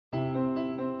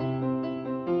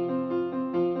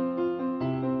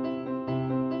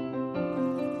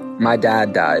My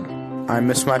dad died. I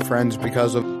miss my friends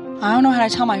because of... I don't know how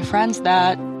to tell my friends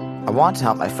that. I want to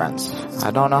help my friends. I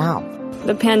don't know how.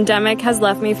 The pandemic has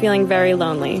left me feeling very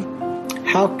lonely.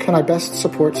 How can I best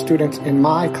support students in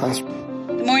my class?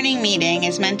 The morning meeting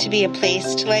is meant to be a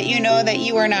place to let you know that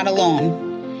you are not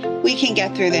alone. We can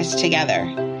get through this together.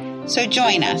 So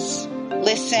join us.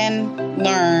 Listen,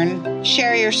 learn,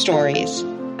 share your stories.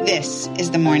 This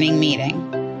is the morning meeting.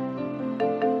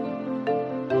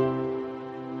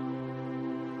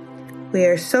 We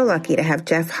are so lucky to have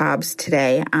Jeff Hobbs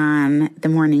today on the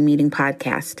Morning Meeting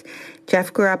podcast.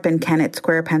 Jeff grew up in Kennett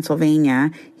Square,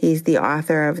 Pennsylvania. He's the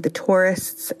author of The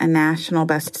Tourists, a national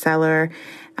bestseller,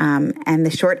 and The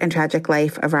Short and Tragic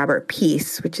Life of Robert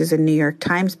Peace, which is a New York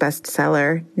Times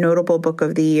bestseller, notable book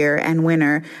of the year, and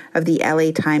winner of the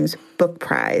LA Times Book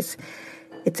Prize.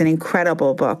 It's an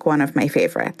incredible book, one of my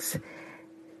favorites.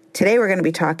 Today we're going to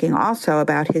be talking also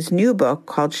about his new book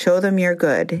called Show Them You're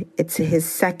Good. It's his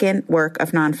second work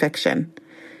of nonfiction.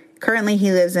 Currently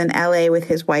he lives in LA with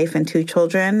his wife and 2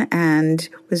 children and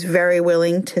was very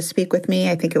willing to speak with me.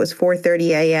 I think it was 4:30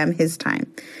 a.m. his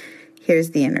time.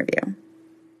 Here's the interview.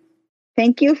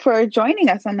 Thank you for joining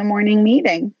us on the morning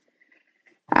meeting.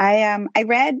 I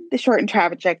read The Short and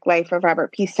Tragic Life of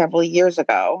Robert Peace several years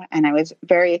ago, and I was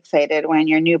very excited when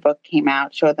your new book came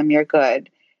out, Show Them You're Good.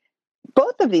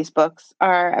 Both of these books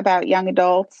are about young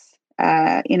adults.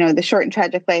 The Short and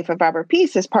Tragic Life of Robert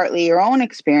Peace is partly your own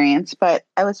experience, but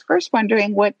I was first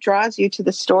wondering what draws you to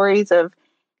the stories of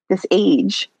this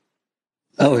age.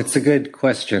 Oh, it's a good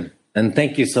question. And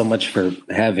thank you so much for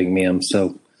having me. I'm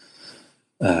so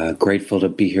grateful to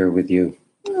be here with you.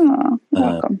 Oh,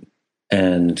 welcome.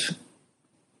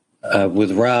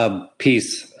 With Rob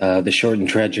Peace, The Short and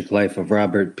Tragic Life of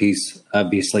Robert Peace,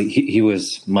 obviously, he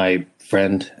was my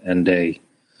friend and a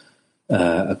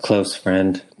close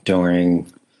friend during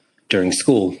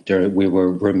school. We were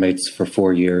roommates for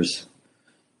 4 years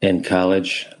in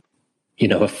college.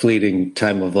 A fleeting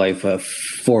time of life, a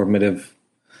formative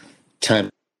time.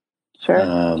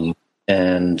 Sure.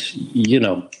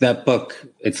 That book,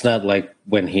 it's not like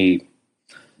when he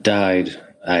died,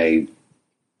 I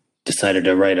decided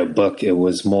to write a book. It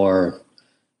was more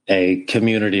a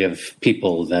community of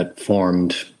people that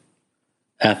formed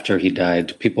after he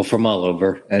died, people from all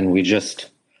over, and we just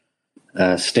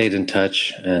stayed in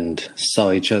touch and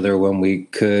saw each other when we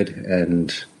could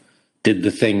and did the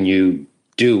thing you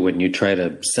do when you try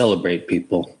to celebrate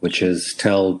people, which is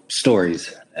tell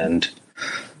stories. And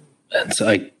so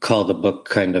I call the book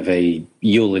kind of a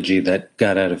eulogy that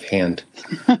got out of hand.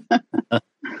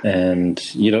 And,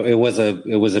 it was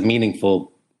a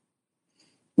meaningful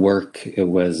work. It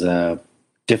was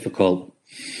difficult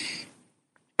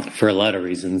for a lot of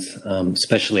reasons,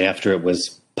 especially after it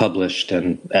was published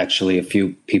and actually a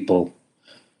few people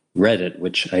read it,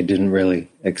 which I didn't really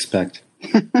expect.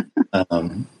 It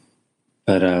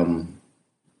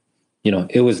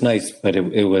was nice, but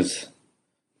it was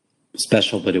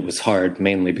special, but it was hard,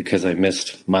 mainly because I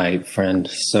missed my friend.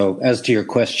 So as to your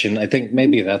question, I think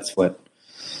maybe that's what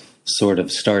sort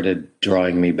of started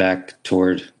drawing me back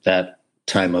toward that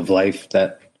time of life,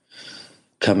 that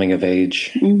coming of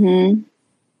age. Mm-hmm.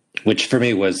 Which for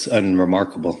me was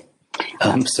unremarkable.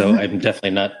 So I'm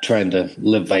definitely not trying to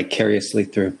live vicariously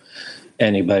through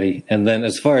anybody. And then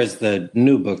as far as the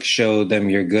new book, Show Them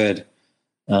You're Good,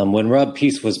 when Rob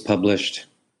Peace was published,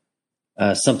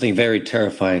 something very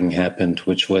terrifying happened,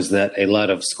 which was that a lot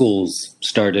of schools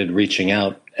started reaching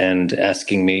out and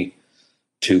asking me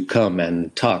to come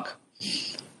and talk.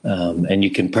 And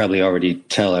you can probably already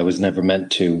tell I was never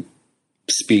meant to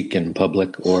speak in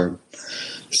public or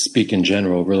speak in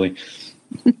general, really.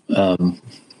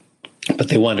 But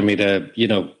they wanted me to,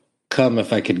 come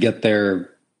if I could get there,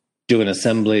 do an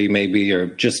assembly maybe, or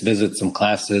just visit some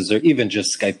classes, or even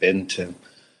just Skype into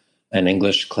an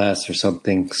English class or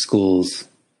something, schools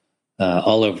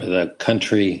all over the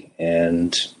country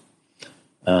and,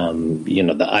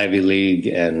 the Ivy League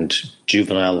and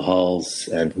juvenile halls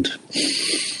and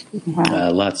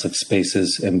lots of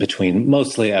spaces in between.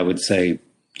 Mostly, I would say,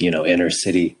 inner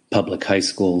city public high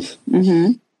schools.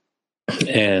 Mm-hmm.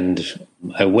 And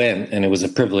I went, and it was a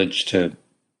privilege to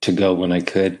go when I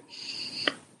could.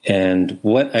 And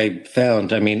what I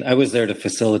found, I was there to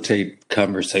facilitate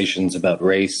conversations about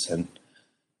race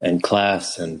and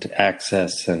class and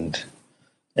access and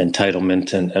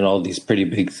entitlement and all these pretty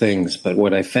big things. But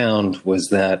what I found was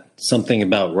that something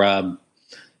about Rob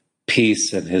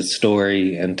Peace and his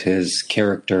story and his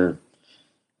character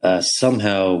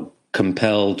somehow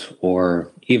compelled or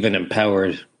even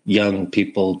empowered young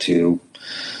people to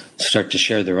start to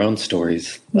share their own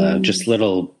stories, just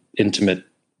little intimate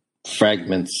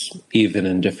fragments, even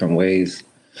in different ways.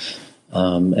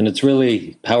 And it's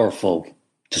really powerful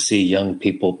to see young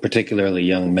people, particularly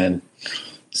young men,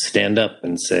 stand up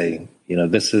and say,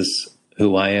 this is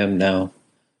who I am now.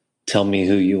 Tell me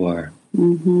who you are.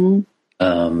 Mm-hmm.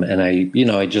 And I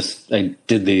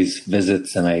did these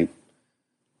visits and I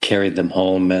carried them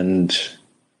home and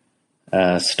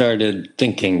started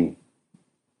thinking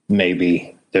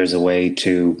maybe there's a way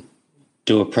to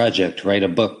do a project, write a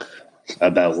book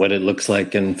about what it looks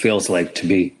like and feels like to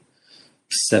be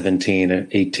 17 or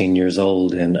 18 years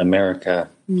old in America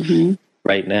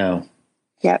right now.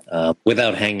 Yep.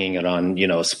 Without hanging it on,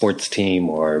 a sports team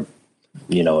or,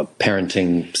 a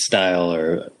parenting style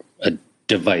or a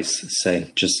device, say,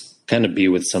 just kind of be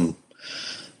with some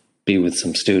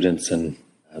students and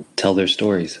tell their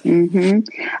stories. Mm-hmm.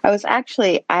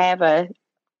 I have a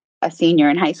senior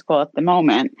in high school at the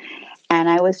moment. And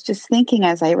I was just thinking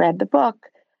as I read the book,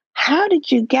 how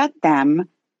did you get them,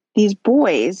 these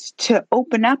boys, to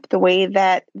open up the way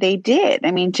that they did?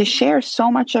 I mean, to share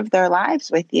so much of their lives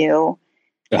with you,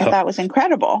 I thought was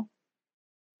incredible.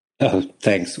 Oh,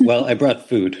 thanks. Well, I brought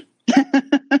food.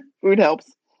 Food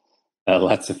helps.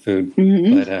 Lots of food.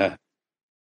 Mm-hmm.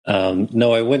 But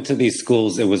no, I went to these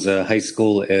schools. It was a high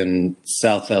school in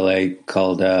South LA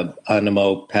called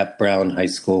Animo Pat Brown High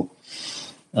School,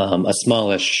 a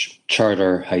smallish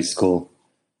charter high school,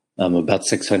 about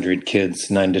 600 kids,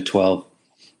 9 to 12,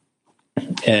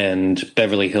 and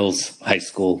Beverly Hills High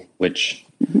School, which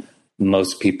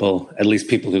most people, at least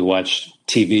people who watched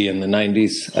TV in the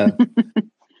 90s,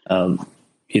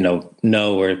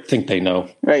 know or think they know.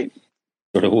 Right.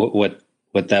 Sort of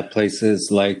what that place is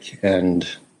like. And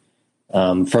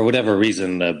for whatever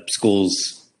reason, the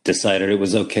schools decided it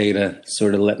was okay to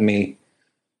sort of let me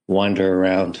wander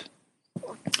around.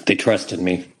 They trusted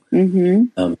me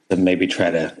to maybe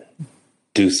try to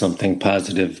do something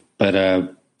positive.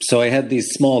 But so I had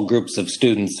these small groups of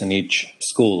students in each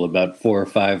school, about 4 or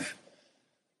 5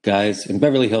 guys. In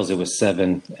Beverly Hills, it was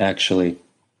 7, actually.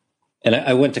 And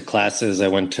I went to classes. I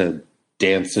went to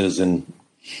dances and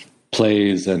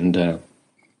plays and,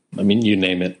 you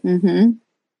name it. Mm-hmm.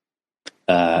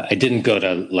 I didn't go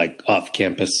to like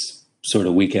off-campus sort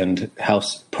of weekend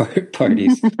house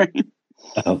parties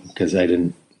because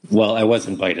I was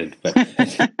invited, but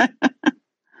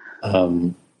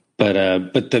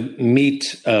but the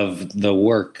meat of the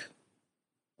work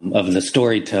of the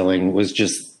storytelling was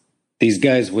just these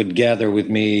guys would gather with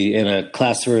me in a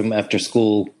classroom after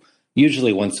school,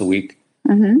 usually once a week,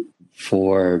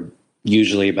 for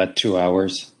usually about 2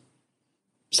 hours,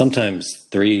 sometimes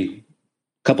 3,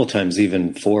 a couple times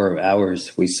even 4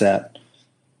 hours we sat.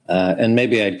 And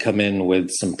maybe I'd come in with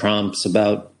some prompts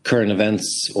about current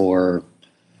events or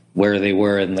where they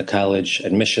were in the college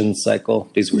admissions cycle.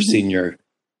 These were senior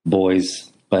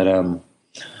boys, but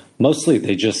mostly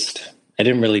I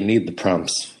didn't really need the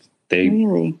prompts.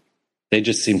 They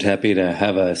just seemed happy to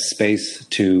have a space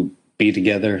to be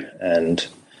together and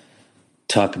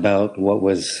talk about what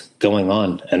was going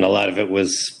on. And a lot of it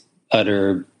was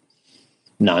utter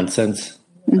nonsense,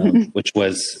 which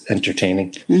was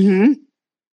entertaining. And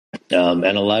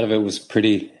a lot of it was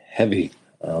pretty heavy.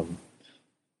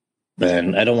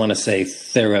 And I don't want to say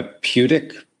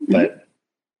therapeutic, but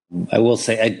I will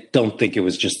say I don't think it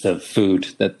was just the food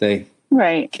that they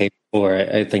came for.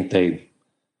 I think they,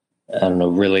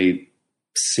 really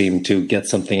seemed to get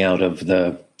something out of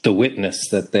the witness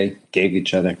that they gave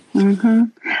each other.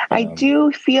 I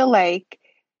do feel like,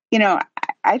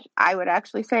 I would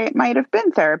actually say it might have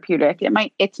been therapeutic.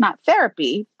 It's not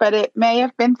therapy, but it may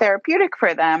have been therapeutic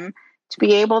for them to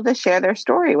be able to share their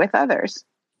story with others.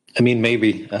 I mean,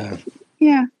 maybe.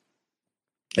 Yeah.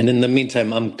 And in the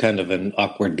meantime, I'm kind of an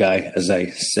awkward guy, as I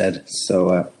said.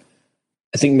 So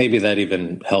I think maybe that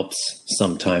even helps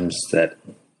sometimes that,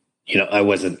 I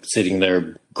wasn't sitting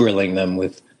there grilling them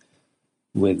with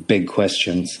big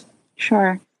questions.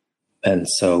 Sure. And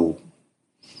so,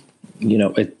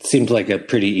 it seemed like a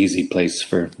pretty easy place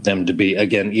for them to be.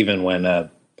 Again, even when,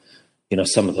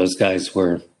 some of those guys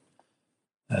were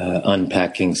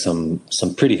unpacking some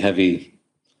pretty heavy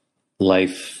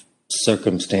life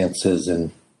circumstances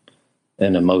and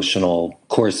emotional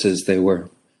courses they were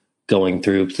going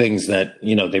through, things that,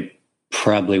 they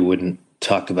probably wouldn't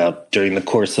talk about during the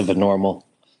course of a normal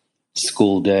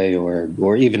school day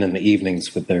or even in the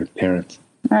evenings with their parents.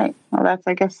 Right. Well, that's,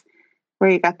 I guess, where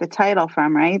you got the title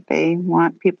from, right? They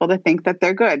want people to think that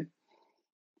they're good.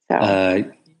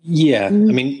 So. Yeah. I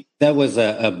mean, that was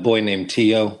a boy named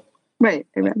Tio. Right.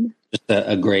 I remember. Just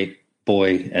a great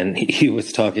boy. And he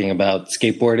was talking about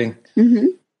skateboarding,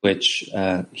 which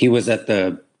he was at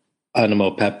the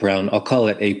Animo Pat Brown. I'll call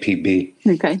it APB.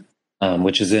 Okay.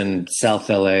 which is in South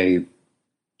LA,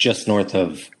 just north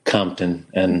of Compton.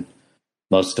 And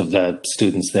most of the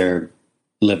students there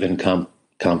live in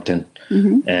Compton.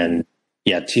 And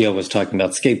yeah, Tio was talking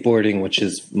about skateboarding, which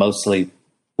is mostly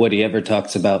what he ever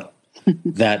talks about.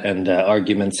 That and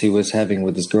arguments he was having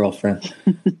with his girlfriend.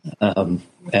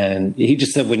 And he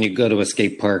just said when you go to a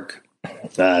skate park,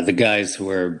 the guys who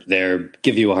are there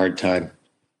give you a hard time,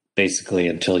 basically,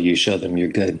 until you show them you're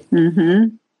good.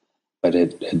 But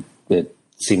it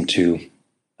seemed to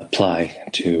apply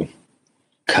to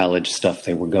college stuff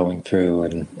they were going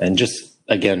through. And just,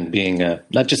 again, being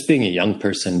not just being a young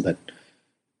person, but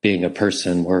being a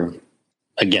person where,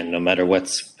 again, no matter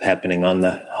what's happening on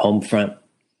the home front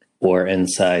or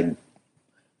inside,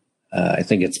 I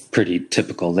think it's pretty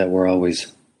typical that we're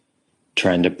always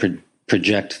trying to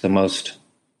project the most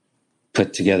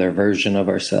put together version of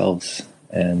ourselves.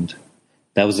 And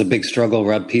that was a big struggle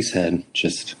Rob Peace had.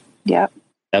 That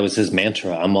was his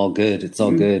mantra. I'm all good. It's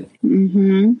all good.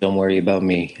 Don't worry about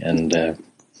me. And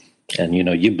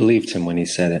you believed him when he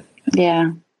said it.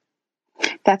 Yeah.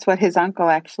 That's what his uncle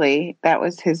actually, that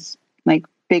was his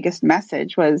biggest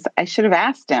message was, I should have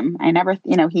asked him. I never,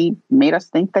 he made us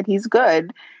think that he's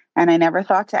good. And I never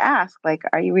thought to ask,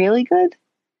 are you really good?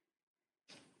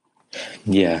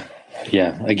 Yeah.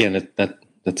 Yeah. Again,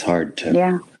 that's hard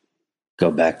to go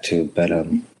back to, but,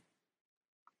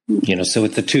 so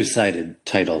it's a two-sided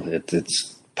title.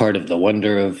 It's part of the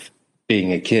wonder of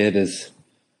being a kid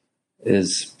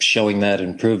is showing that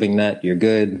and proving that you're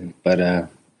good. But,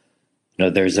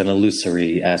 there's an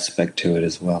illusory aspect to it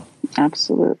as well.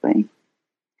 Absolutely.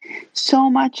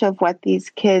 So much of what these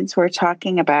kids were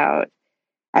talking about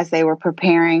as they were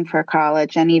preparing for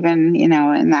college, and even,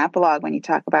 in that blog, when you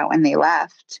talk about when they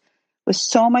left, was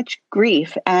so much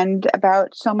grief and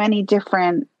about so many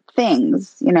different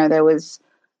things. There was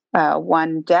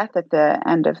one death at the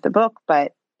end of the book,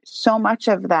 but so much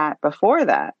of that before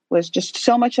that was just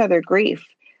so much other grief.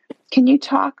 Can you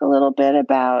talk a little bit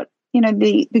about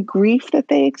the grief that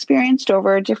they experienced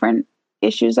over different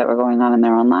issues that were going on in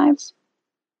their own lives?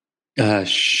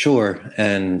 Sure.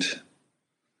 And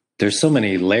there's so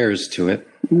many layers to it,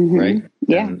 right?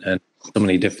 Yeah. And so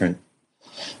many different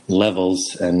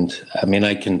levels. And I mean,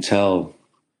 I can tell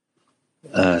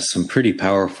some pretty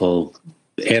powerful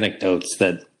anecdotes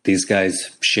that these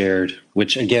guys shared,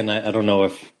 which again, I don't know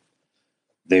if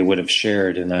they would have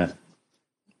shared in a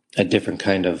different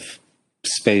kind of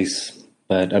space.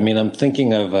 But I mean, I'm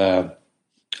thinking of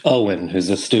Owen, who's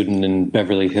a student in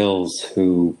Beverly Hills,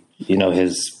 who,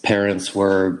 his parents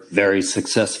were very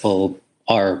successful,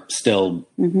 are still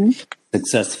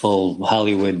successful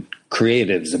Hollywood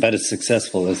creatives, about as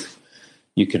successful as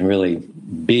you can really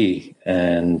be.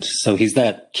 And so he's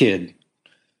that kid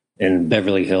in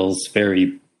Beverly Hills,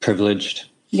 very privileged.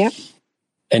 Yep.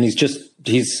 And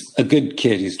he's a good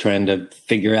kid. He's trying to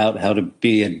figure out how to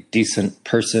be a decent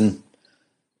person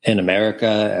in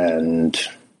America, and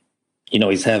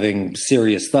he's having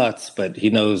serious thoughts, but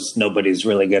he knows nobody's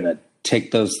really going to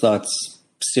take those thoughts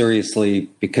seriously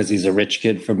because he's a rich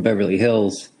kid from Beverly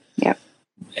Hills. Yep.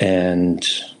 And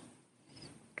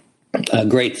a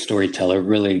great storyteller,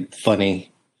 really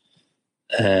funny.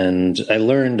 And I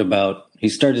learned he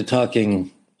started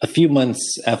talking a few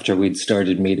months after we'd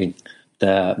started meeting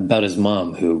about his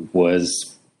mom, who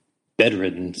was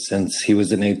bedridden since he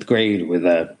was in 8th grade with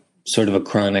a sort of a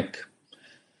chronic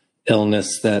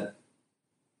illness that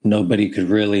nobody could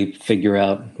really figure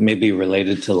out, maybe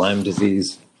related to Lyme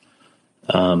disease.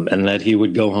 And that he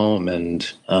would go home and,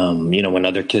 when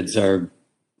other kids are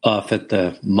off at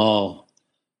the mall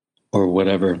or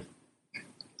whatever,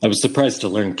 I was surprised to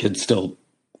learn kids still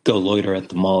go loiter at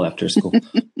the mall after school.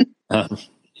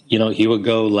 He would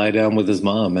go lie down with his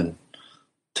mom and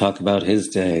talk about his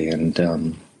day.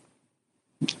 And,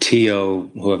 Tio,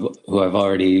 who I've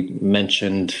already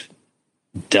mentioned,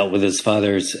 dealt with his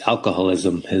father's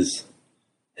alcoholism his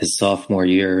sophomore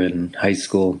year in high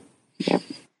school. Yep.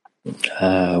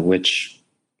 Which,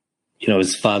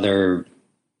 his father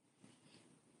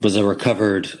was a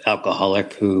recovered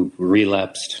alcoholic who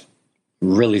relapsed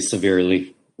really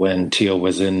severely when Tio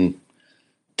was in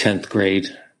 10th grade,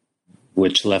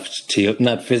 which left Tio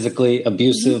not physically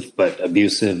abusive, but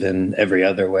abusive in every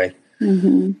other way.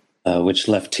 Which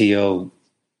left Tio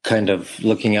kind of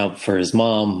looking out for his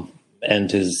mom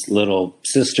and his little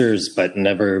sisters, but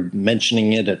never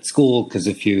mentioning it at school. Because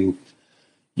if you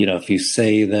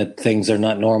say that things are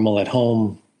not normal at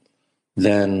home,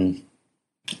 then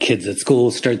kids at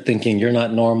school start thinking you're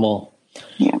not normal.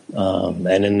 Yeah.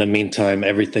 And in the meantime,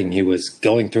 everything he was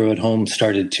going through at home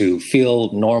started to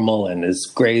feel normal, and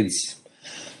his grades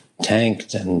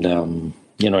tanked. And,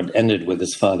 it ended with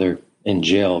his father in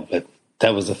jail, but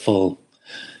that was a full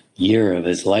year of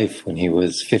his life when he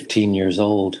was 15 years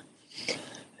old,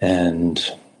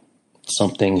 and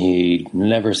something he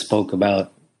never spoke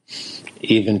about,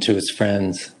 even to his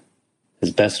friends,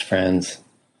 his best friends.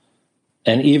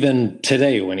 And even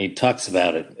today, when he talks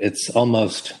about it, it's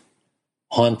almost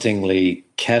hauntingly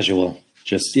casual.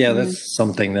 Just, that's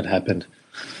something that happened.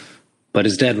 But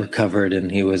his dad recovered,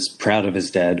 and he was proud of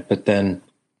his dad. But then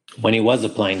when he was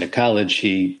applying to college,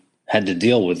 he had to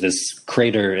deal with this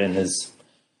crater in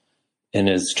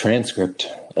his transcript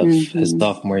of his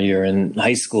sophomore year in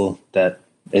high school that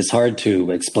is hard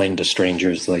to explain to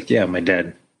strangers. Like, my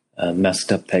dad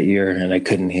messed up that year, and I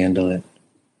couldn't handle it.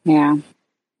 Yeah.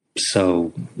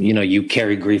 So, you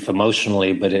carry grief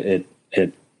emotionally, but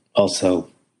it also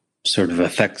sort of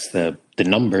affects the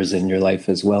numbers in your life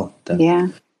as well.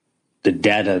 The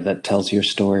data that tells your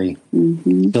story.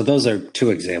 So those are two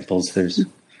examples. There's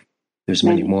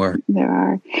many more. There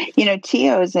are.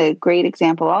 Tio is a great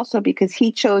example also because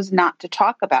he chose not to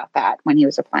talk about that when he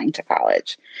was applying to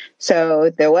college.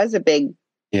 So there was a big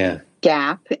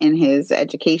gap in his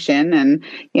education, and,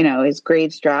 his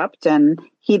grades dropped, and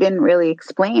he didn't really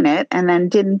explain it, and then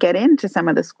didn't get into some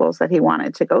of the schools that he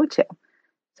wanted to go to.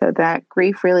 So that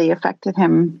grief really affected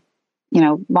him,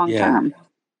 long term.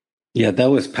 Yeah,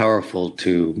 that was powerful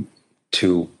to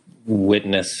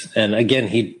witness. And again,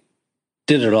 he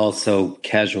did it all so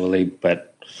casually,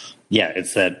 but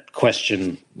it's that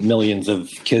question millions of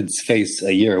kids face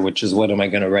a year, which is, what am I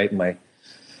going to write my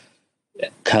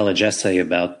college essay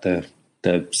about, the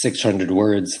 600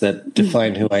 words that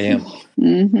define who I am?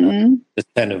 This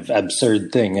kind of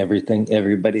absurd thing,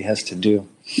 everybody has to do.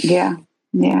 Yeah.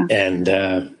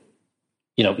 And,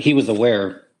 he was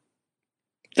aware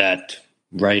that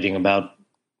writing about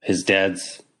his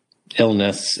dad's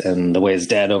illness and the way his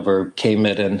dad overcame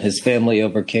it and his family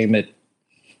overcame it,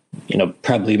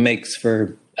 probably makes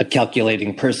for a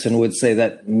calculating person would say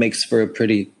that makes for a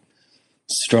pretty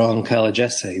strong college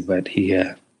essay, but he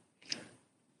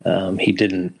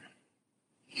didn't.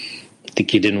 I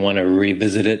think he didn't want to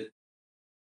revisit it.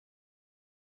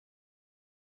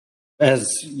 As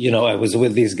I was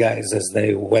with these guys as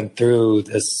they went through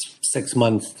this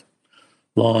 6-month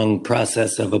long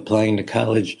process of applying to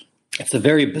college. It's a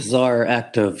very bizarre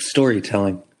act of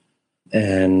storytelling.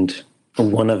 And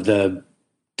one of the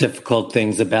difficult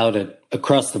things about it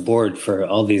across the board for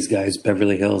all these guys,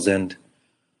 Beverly Hills and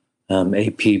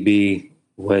APB,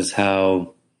 was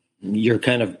how you're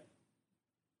kind of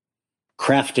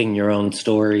crafting your own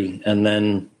story. And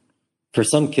then for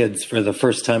some kids, for the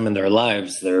first time in their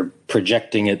lives, they're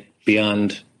projecting it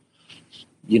beyond,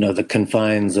 the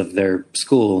confines of their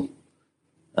school.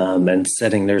 And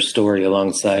setting their story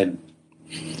alongside,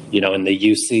 in the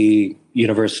UC,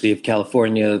 University of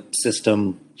California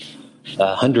system,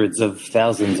 hundreds of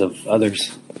thousands of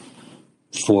others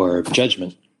for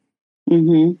judgment.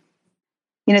 The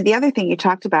other thing you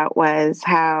talked about was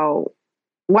how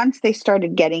once they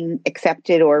started getting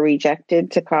accepted or rejected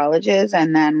to colleges,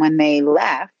 and then when they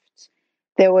left,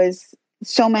 there was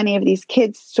so many of these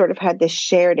kids sort of had this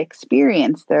shared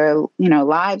experience. Their,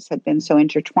 lives had been so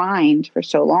intertwined for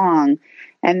so long.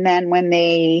 And then when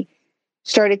they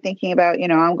started thinking about,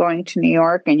 I'm going to New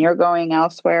York and you're going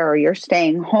elsewhere, or you're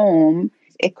staying home,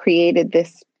 it created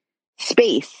this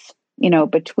space,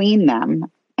 between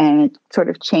them, and it sort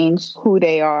of changed who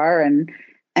they are. And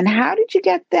how did you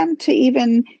get them to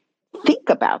even think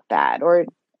about that? Or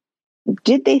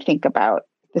did they think about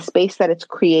the space that it's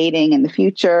creating in the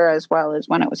future as well as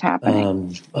when it was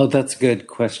happening? That's a good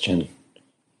question.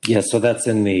 Yeah, so that's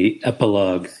in the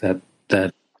epilogue that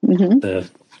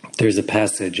there's a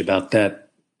passage about that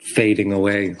fading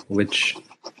away, which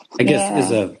I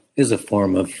guess is a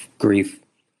form of grief.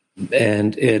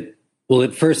 And it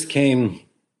first came,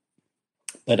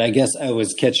 but I guess I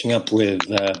was catching up with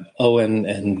Owen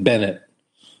and Bennett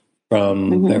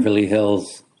from Beverly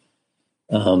Hills.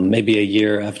 Maybe a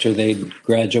year after they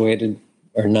graduated,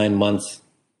 or 9 months.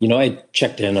 I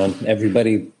checked in on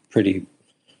everybody pretty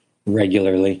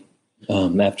regularly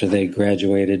after they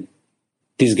graduated.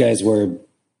 These guys were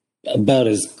about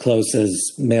as close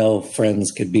as male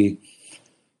friends could be,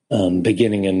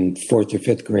 beginning in 4th or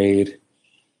 5th grade,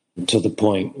 to the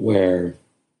point where,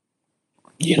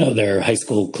 their high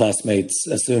school classmates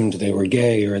assumed they were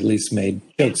gay, or at least made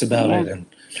jokes about it.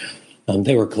 And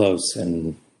they were close,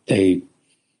 and they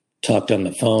talked on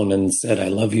the phone and said, "I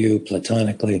love you,"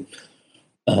 platonically.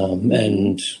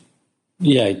 Bennett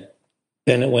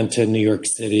went to New York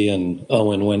City and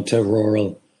Owen went to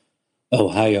rural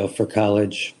Ohio for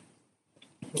college.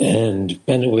 And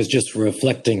Bennett was just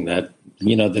reflecting that,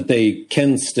 that they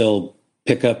can still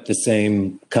pick up the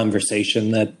same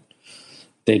conversation that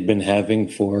they'd been having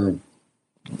for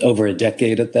over a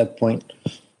decade at that point.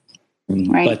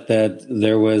 Right. But that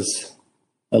there was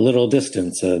a little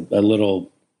distance, a little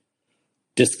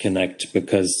disconnect,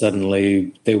 because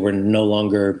suddenly they were no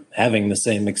longer having the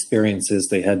same experiences.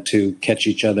 They had to catch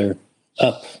each other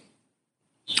up,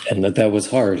 and that was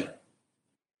hard.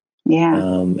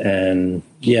 Yeah.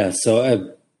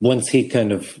 So once he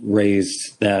kind of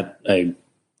raised that, I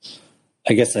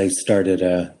guess I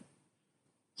started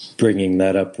bringing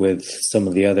that up with some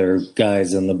of the other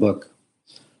guys in the book,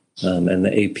 and the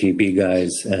APB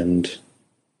guys. And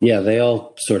yeah, they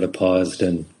all sort of paused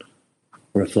and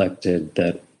reflected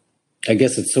that. I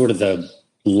guess it's sort of the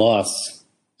loss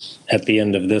at the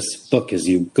end of this book is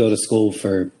you go to school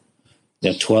for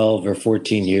 12 or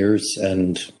 14 years,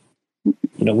 and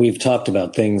we've talked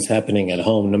about things happening at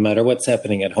home. No matter what's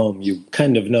happening at home, you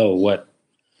kind of know what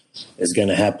is going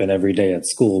to happen every day at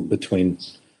school between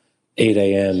 8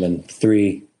 a.m. and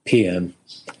 3 p.m.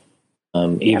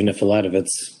 Even if a lot of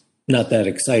it's not that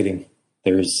exciting,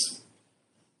 there's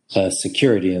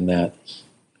security in that.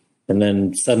 And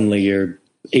then suddenly you're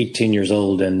 18 years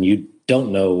old and you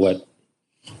don't know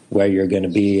where you're going to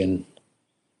be in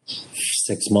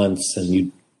 6 months, and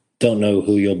you don't know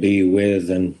who you'll be with,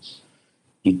 and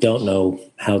you don't know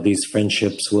how these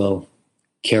friendships will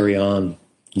carry on.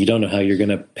 You don't know how you're going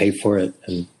to pay for it.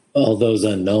 And all those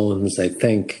unknowns, I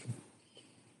think,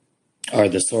 are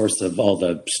the source of all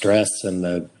the stress and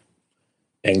the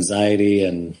anxiety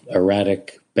and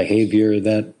erratic behavior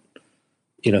that,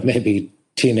 maybe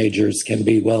teenagers can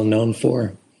be well known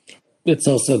for. It's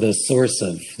also the source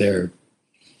of their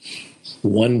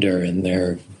wonder and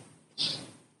their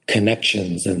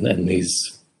connections and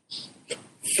these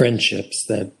friendships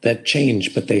that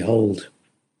change, but they hold.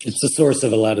 It's the source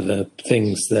of a lot of the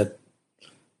things that,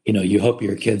 you hope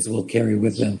your kids will carry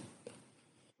with them.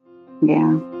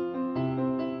 Yeah.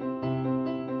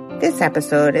 This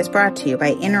episode is brought to you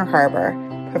by Inner Harbor,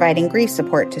 providing grief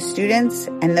support to students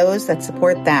and those that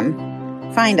support them.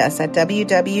 Find us at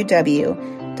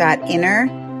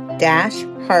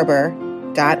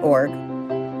www.inner-harbor.org.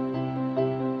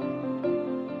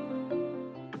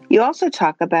 You also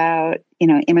talk about,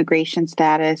 immigration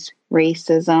status,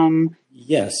 racism.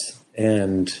 Yes.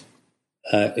 And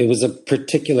it was a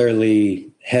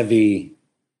particularly heavy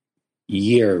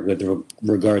year with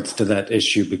regards to that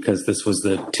issue, because this was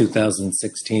the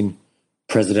 2016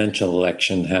 presidential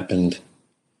election happened.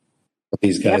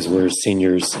 These guys were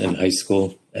seniors in high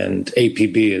school, and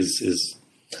APB is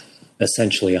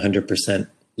essentially 100%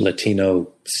 Latino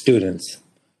students.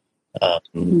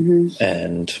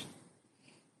 And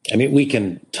I mean, we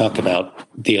can talk about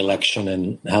the election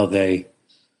and how they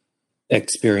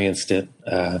experienced it.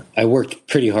 I worked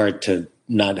pretty hard to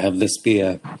not have this be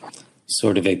a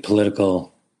sort of a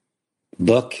political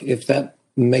book, if that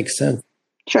makes sense.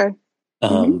 Sure.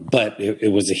 But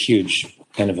it was a huge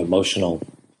kind of the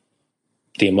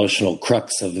emotional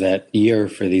crux of that year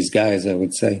for these guys, I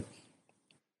would say.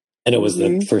 And it was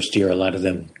the first year a lot of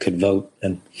them could vote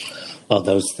and all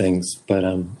those things. But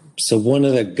so one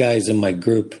of the guys in my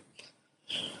group,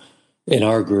 in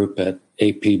our group at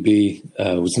APB,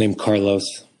 was named Carlos,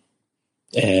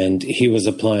 and he was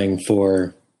applying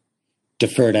for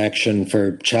deferred action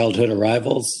for childhood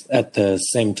arrivals at the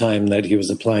same time that he was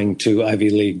applying to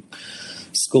Ivy League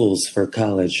schools for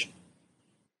college.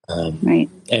 Right.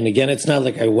 And again, it's not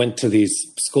like I went to these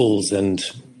schools and,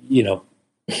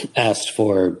 asked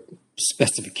for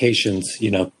specifications,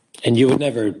 and you would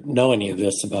never know any of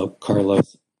this about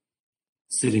Carlos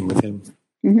sitting with him.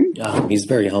 He's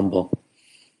very humble,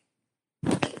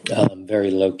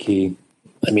 very low key.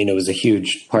 I mean, it was a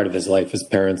huge part of his life. His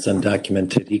parents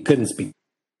undocumented. He couldn't speak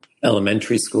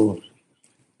elementary school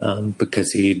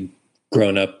because he'd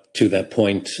grown up to that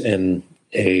point in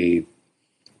a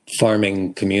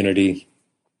farming community,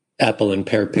 apple and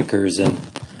pear pickers in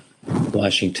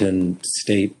Washington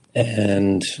State.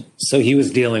 And so he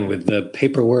was dealing with the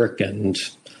paperwork and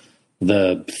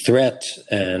the threat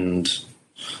and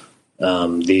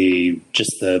the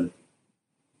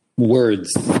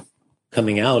words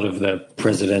coming out of the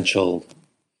presidential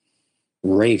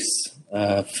race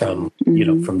from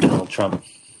Donald Trump,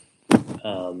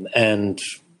 and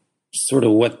sort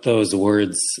of what those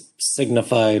words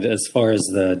signified as far as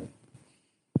the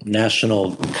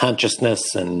national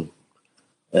consciousness and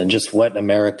just what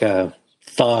America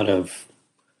thought of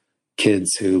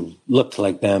kids who looked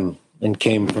like them and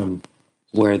came from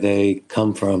where they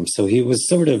come from. So he was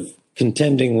sort of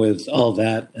contending with all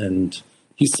that, and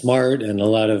he's smart, and a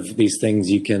lot of these things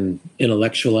you can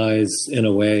intellectualize in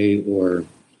a way or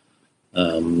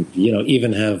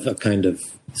even have a kind of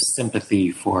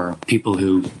sympathy for people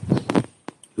who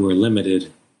are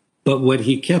limited. But what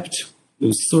he kept, it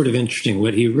was sort of interesting,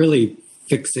 what he really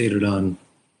fixated on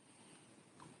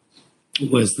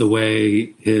was the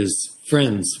way his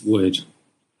friends would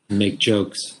make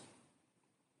jokes.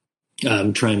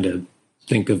 I'm trying to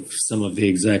think of some of the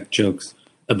exact jokes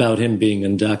about him being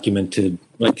undocumented,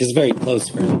 like his very close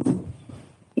friends.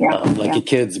 A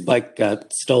kid's bike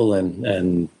got stolen,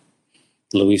 and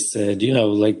Luis said,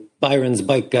 like Byron's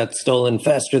bike got stolen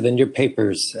faster than your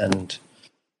papers. And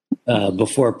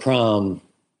before prom,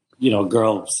 a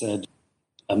girl said,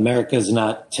 America's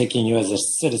not taking you as a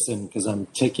citizen because I'm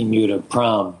taking you to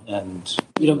prom. And,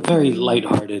 very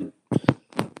lighthearted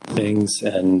things.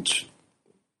 And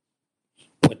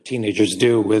what teenagers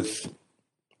do with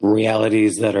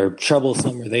realities that are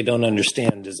troublesome or they don't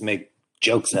understand is make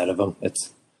jokes out of them.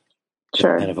 It's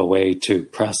kind of a way to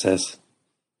process.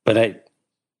 But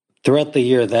throughout the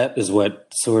year, that is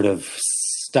what sort of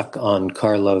stuck on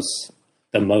Carlos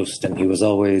the most. And he was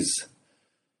always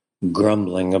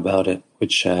grumbling about it,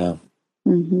 which, I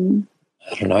don't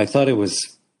know, I thought it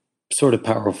was sort of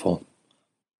powerful.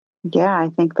 Yeah, I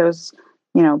think those,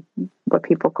 what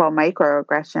people call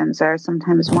microaggressions are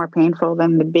sometimes more painful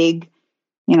than the big,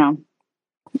 the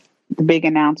big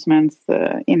announcements.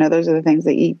 Those are the things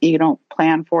that you don't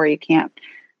plan for. You can't,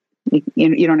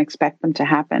 you don't expect them to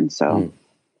happen. So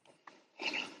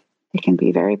it can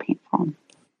be very painful.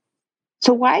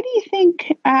 So why do you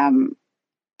think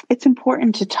it's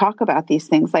important to talk about these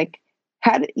things? Like,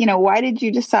 why did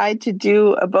you decide to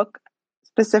do a book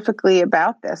specifically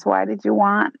about this? Why did you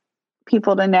want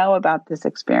people to know about this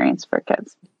experience for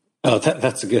kids? Oh,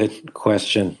 that's a good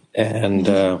question. And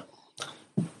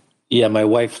my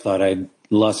wife thought I'd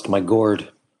lost my gourd.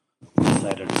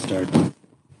 Decided to start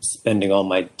spending all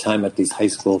my time at these high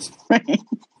schools. Right.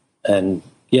 And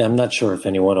I'm not sure if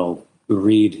anyone will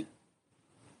read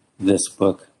this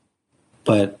book,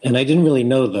 and I didn't really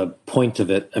know the point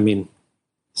of it. I mean,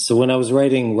 so when I was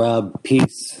writing Robert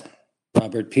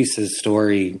Peace's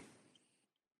story,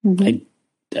 I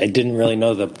didn't really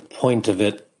know the point of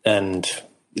it. And,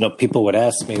 people would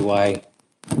ask me, why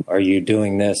are you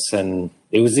doing this? And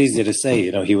it was easy to say,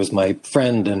 he was my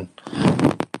friend and,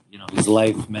 his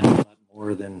life meant a lot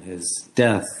more than his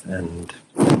death. And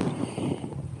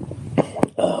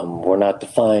we're not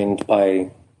defined by,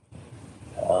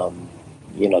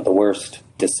 the worst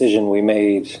decision we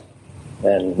made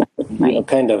and,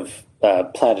 kind of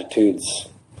platitudes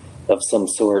of some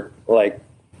sort like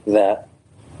that.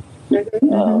 But I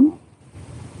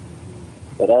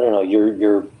don't know,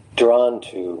 you're drawn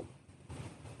to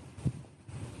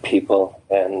people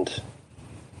and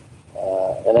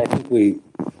I think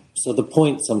so the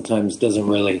point sometimes doesn't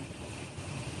really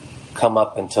come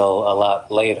up until a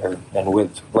lot later. And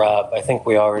with Rob, I think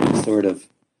we already sort of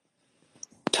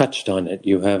touched on it.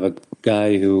 You have a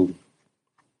guy who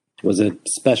was a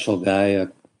special guy, a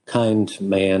kind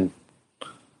man,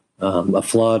 a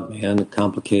flawed man, a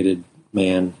complicated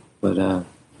man, but a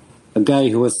guy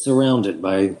who was surrounded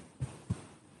by,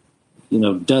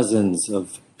 dozens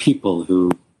of people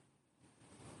who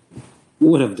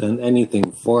would have done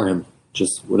anything for him,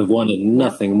 just would have wanted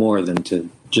nothing more than to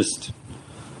just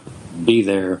be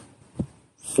there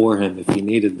for him if he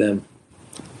needed them,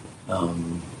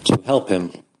 to help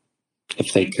him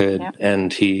if they could. Yep.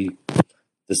 And the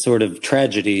sort of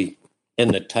tragedy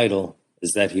in the title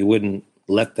is that he wouldn't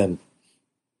let them.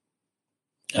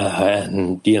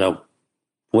 And,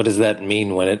 what does that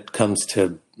mean when it comes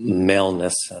to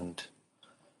maleness? And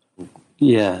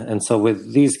and so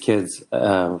with these kids,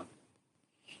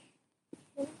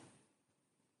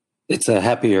 it's a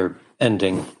happier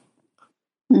ending,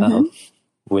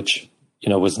 which,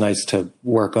 was nice to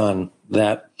work on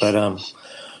that. But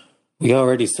we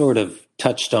already sort of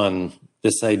touched on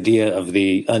this idea of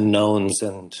the unknowns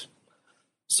and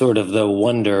sort of the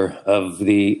wonder of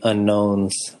the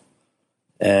unknowns.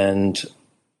 And,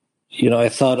 I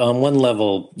thought on one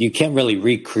level, you can't really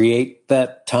recreate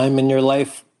that time in your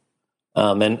life.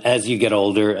 And as you get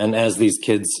older and as these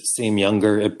kids seem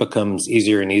younger, it becomes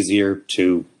easier and easier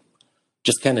to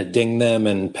just kind of ding them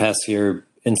and pass your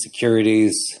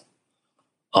insecurities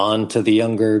on to the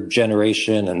younger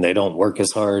generation, and they don't work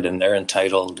as hard and they're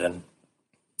entitled. And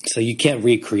so you can't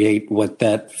recreate what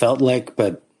that felt like,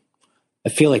 but I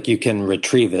feel like you can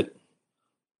retrieve it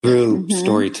through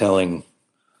storytelling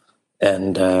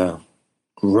and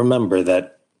remember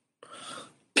that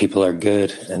people are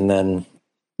good. And then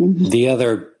the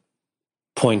other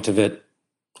point of it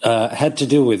had to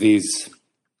do with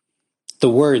the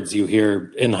words you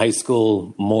hear in high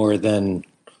school more than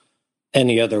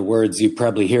any other words you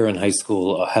probably hear in high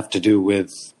school have to do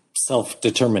with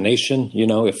self-determination. You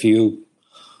know, if you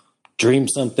dream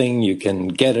something, you can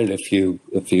get it. If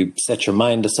you set your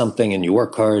mind to something and you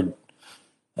work hard,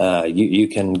 you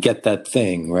can get that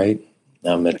thing, right?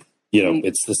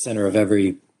 It's the center of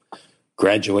every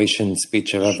graduation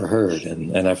speech I've ever heard,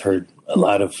 and I've heard a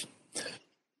lot of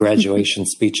graduation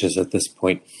speeches at this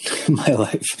point in my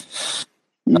life.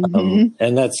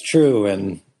 And that's true,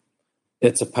 and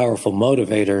it's a powerful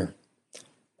motivator.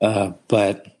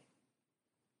 But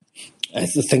I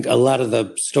think a lot of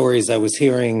the stories I was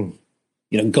hearing,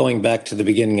 going back to the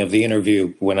beginning of the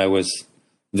interview when I was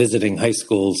visiting high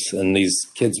schools and these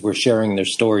kids were sharing their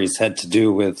stories, had to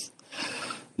do with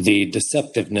the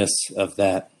deceptiveness of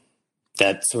that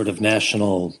sort of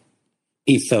national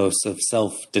ethos of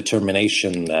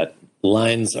self-determination, that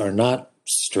lines are not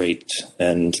straight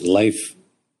and life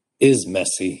is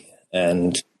messy,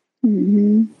 and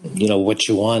what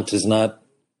you want is not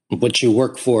what you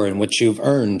work for, and what you've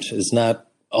earned is not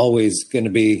always going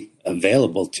to be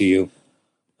available to you.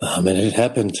 And it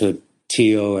happened to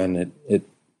Tio, and it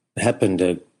happened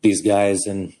to these guys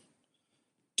in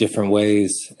different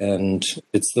ways, and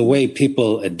it's the way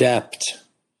people adapt.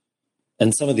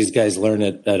 And some of these guys learn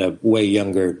it at a way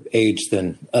younger age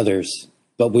than others,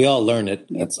 but we all learn it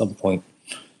at some point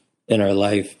in our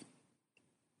life.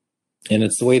 And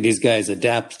it's the way these guys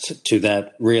adapt to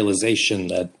that realization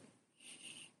that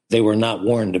they were not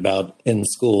warned about in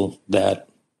school,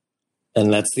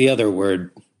 and that's the other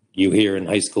word you hear in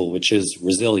high school, which is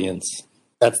resilience.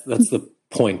 That's the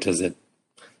point as it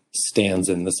stands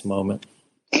in this moment.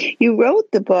 You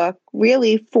wrote the book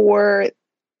really for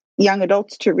young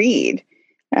adults to read.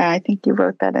 I think you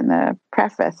wrote that in the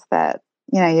preface that,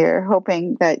 you're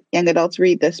hoping that young adults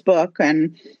read this book,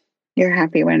 and you're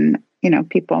happy when,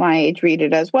 people my age read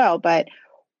it as well. But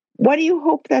what do you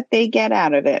hope that they get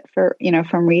out of it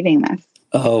from reading this?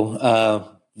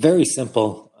 Very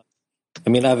simple. I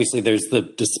mean, obviously there's the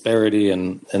disparity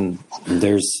and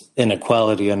there's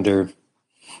inequality under,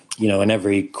 in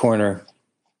every corner,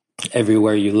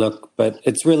 everywhere you look, but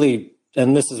it's really,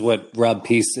 and this is what Rob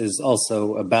Peace is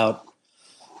also about,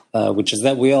 which is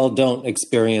that we all don't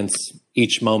experience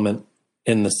each moment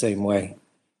in the same way.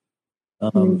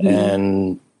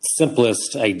 And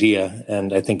simplest idea,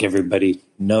 and I think everybody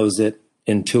knows it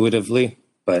intuitively,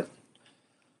 but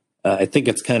I think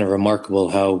it's kind of remarkable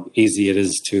how easy it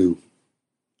is to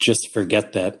just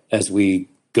forget that as we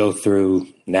go through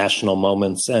national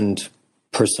moments and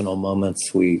personal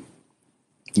moments. We're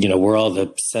all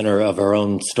the center of our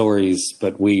own stories,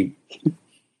 but we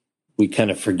kind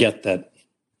of forget that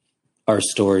our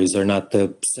stories are not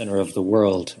the center of the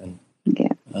world. And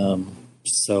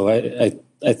so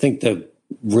I think the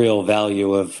real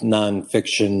value of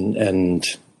nonfiction, and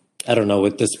I don't know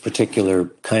what this particular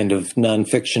kind of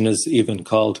nonfiction is even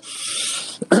called,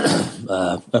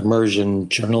 immersion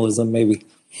journalism, maybe.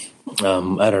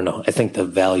 I don't know. I think the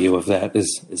value of that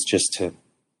is just to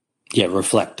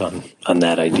reflect on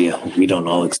that idea. We don't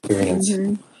all experience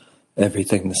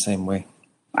everything the same way.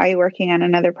 Are you working on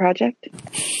another project?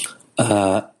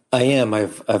 I am.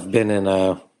 I've been in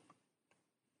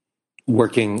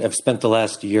I've spent the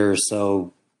last year or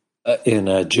so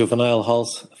in juvenile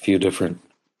halls, a few different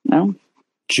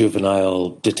juvenile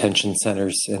detention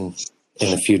centers in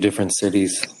a few different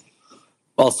cities.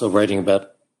 Also writing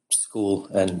about school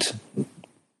and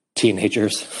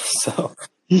teenagers. So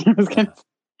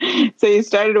you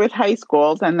started with high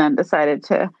schools and then decided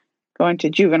to go into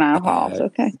juvenile halls.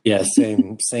 Okay. Yeah,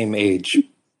 same age.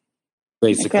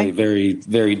 Basically, very,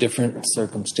 very different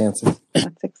circumstances.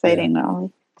 That's exciting,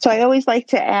 though. So I always like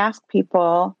to ask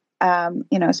people,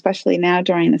 especially now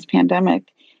during this pandemic,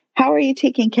 how are you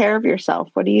taking care of yourself?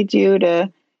 What do you do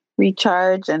to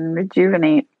recharge and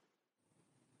rejuvenate?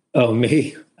 Oh,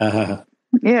 me?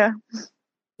 Yeah.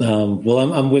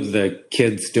 Well, I'm with the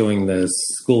kids doing the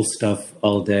school stuff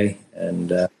all day, and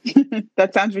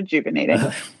that sounds rejuvenating.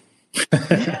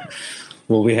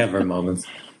 Well, we have our moments.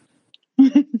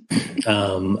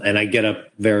 And I get up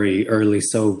very early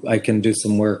so I can do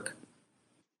some work.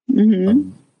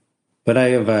 But I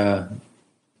have,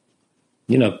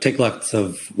 take lots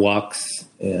of walks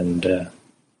and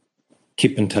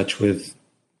keep in touch with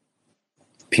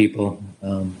people.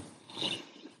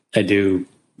 I do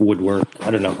woodwork.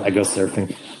 I don't know. I go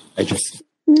surfing. I just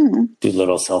do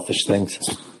little selfish things.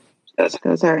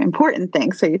 Those are important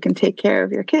things so you can take care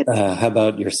of your kids. How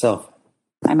about yourself?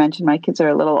 I mentioned my kids are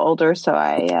a little older, so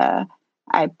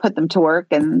I put them to work,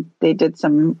 and they did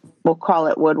some, we'll call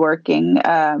it woodworking.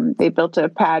 They built a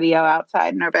patio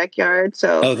outside in our backyard.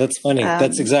 So that's funny.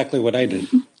 That's exactly what I did.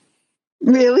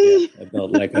 Really? Yeah, I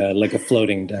built like a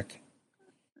floating deck.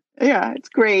 Yeah, it's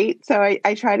great. So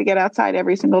I try to get outside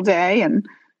every single day and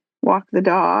walk the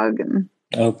dog and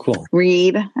cool.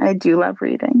 read. I do love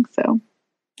reading. So.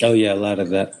 Oh yeah, a lot of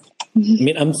that. I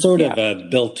mean, I'm sort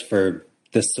of built for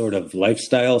this sort of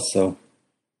lifestyle, so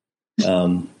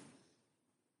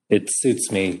it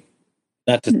suits me.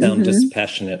 Not to sound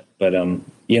dispassionate, but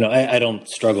I don't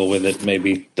struggle with it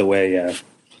maybe the way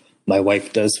my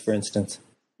wife does, for instance.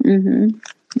 Mm-hmm.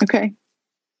 Okay.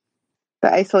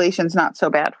 The isolation's not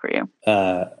so bad for you.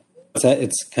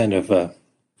 It's kind of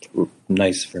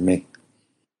nice for me.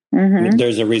 Mm-hmm. I mean,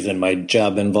 there's a reason my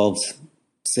job involves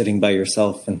sitting by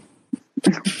yourself and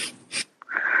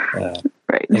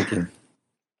right. thinking.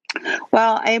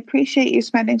 Well, I appreciate you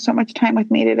spending so much time with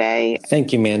me today.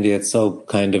 Thank you, Mandy. It's so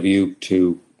kind of you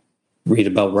to read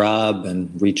about Rob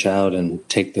and reach out and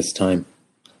take this time.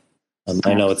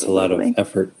 I know it's a lot of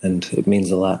effort and it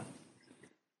means a lot.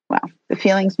 Well, the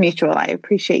feeling's mutual. I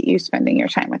appreciate you spending your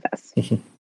time with us.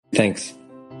 Thanks.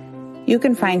 You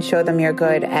can find Show Them You're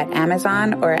Good at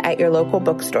Amazon or at your local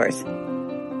bookstores.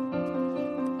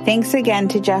 Thanks again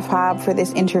to Jeff Hobb for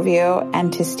this interview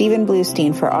and to Stephen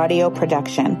Bluestein for audio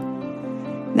production.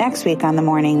 Next week on The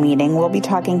Morning Meeting, we'll be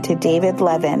talking to David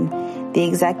Levin, the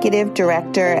Executive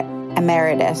Director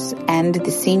Emeritus and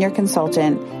the Senior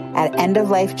Consultant at End of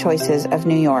Life Choices of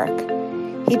New York.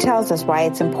 He tells us why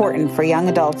it's important for young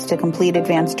adults to complete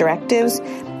advance directives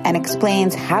and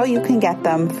explains how you can get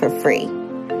them for free.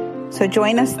 So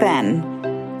join us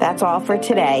then. That's all for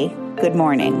today. Good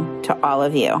morning to all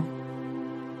of you.